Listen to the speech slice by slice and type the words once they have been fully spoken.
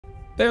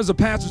There's a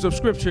passage of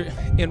scripture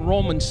in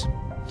Romans.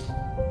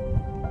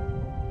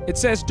 It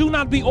says, do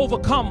not be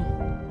overcome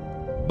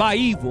by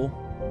evil,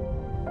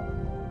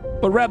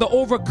 but rather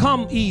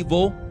overcome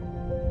evil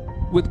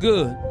with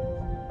good.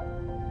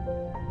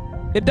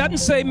 It doesn't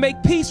say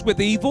make peace with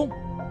evil.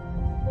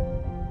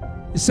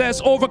 It says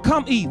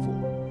overcome evil.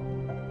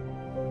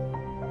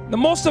 Now,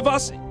 most of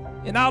us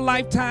in our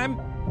lifetime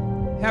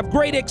have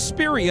great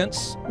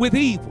experience with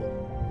evil.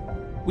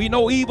 We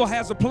know evil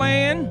has a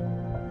plan.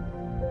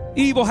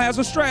 Evil has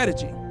a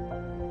strategy.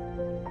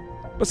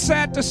 But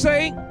sad to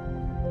say,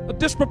 a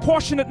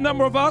disproportionate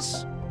number of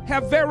us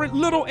have very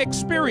little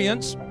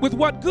experience with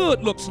what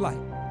good looks like.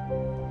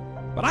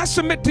 But I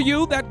submit to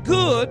you that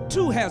good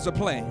too has a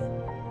plan.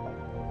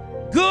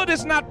 Good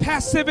is not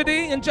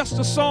passivity and just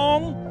a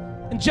song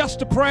and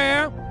just a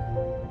prayer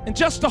and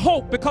just a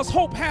hope, because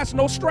hope has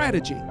no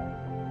strategy.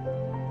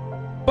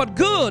 But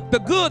good, the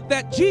good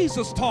that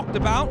Jesus talked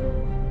about,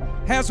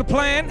 has a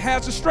plan,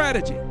 has a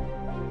strategy.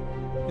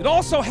 It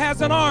also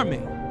has an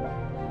army.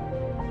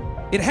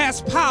 It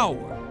has power.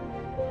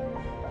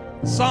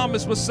 The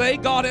psalmist would say,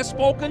 God has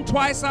spoken,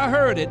 twice I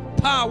heard it.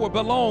 Power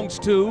belongs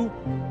to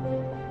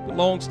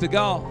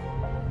God.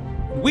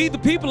 We, the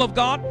people of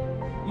God,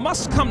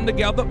 must come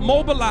together,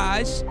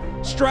 mobilize,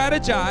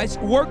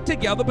 strategize, work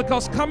together,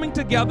 because coming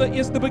together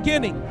is the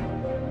beginning.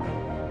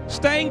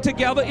 Staying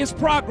together is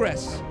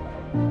progress.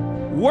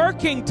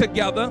 Working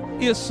together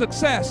is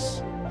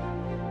success.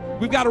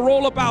 We've got to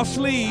roll up our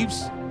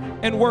sleeves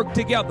and work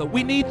together.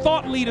 We need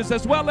thought leaders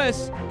as well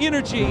as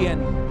energy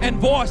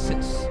and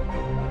voices.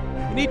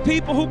 We need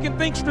people who can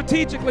think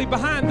strategically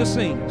behind the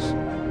scenes.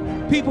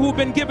 People who've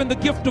been given the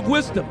gift of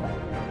wisdom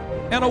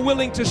and are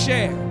willing to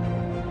share.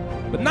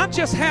 But not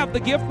just have the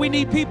gift, we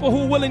need people who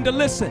are willing to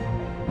listen.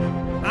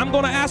 I'm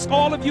going to ask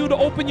all of you to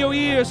open your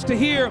ears to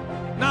hear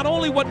not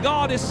only what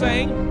God is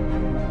saying,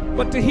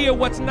 but to hear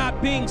what's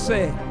not being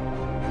said.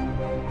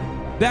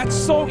 That's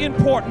so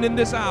important in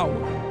this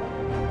hour.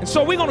 And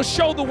so we're going to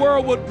show the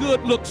world what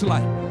good looks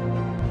like.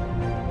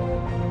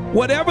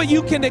 Whatever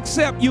you can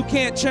accept, you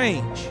can't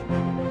change.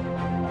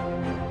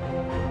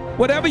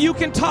 Whatever you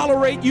can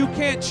tolerate, you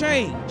can't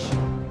change.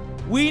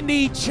 We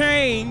need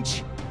change.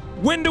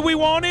 When do we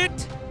want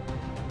it?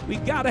 We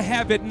got to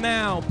have it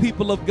now,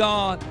 people of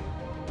God.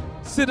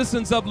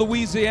 Citizens of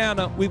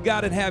Louisiana, we've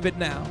got to have it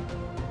now.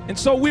 And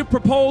so we've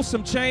proposed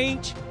some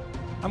change.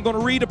 I'm going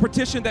to read a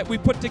petition that we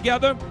put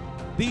together.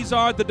 These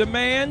are the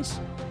demands.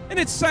 And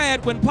it's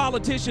sad when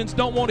politicians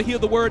don't want to hear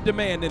the word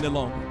demand any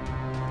longer.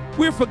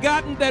 We've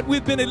forgotten that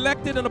we've been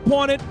elected and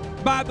appointed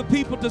by the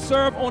people to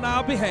serve on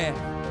our behalf.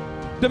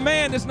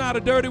 Demand is not a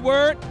dirty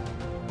word.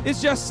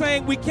 It's just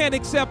saying we can't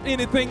accept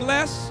anything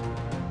less.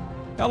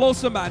 Hello,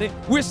 somebody.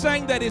 We're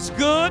saying that it's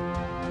good,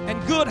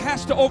 and good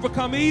has to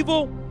overcome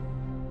evil.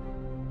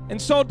 And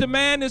so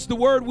demand is the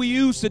word we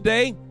use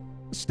today.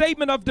 A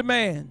statement of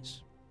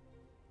demands,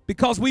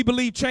 because we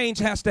believe change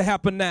has to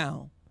happen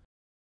now.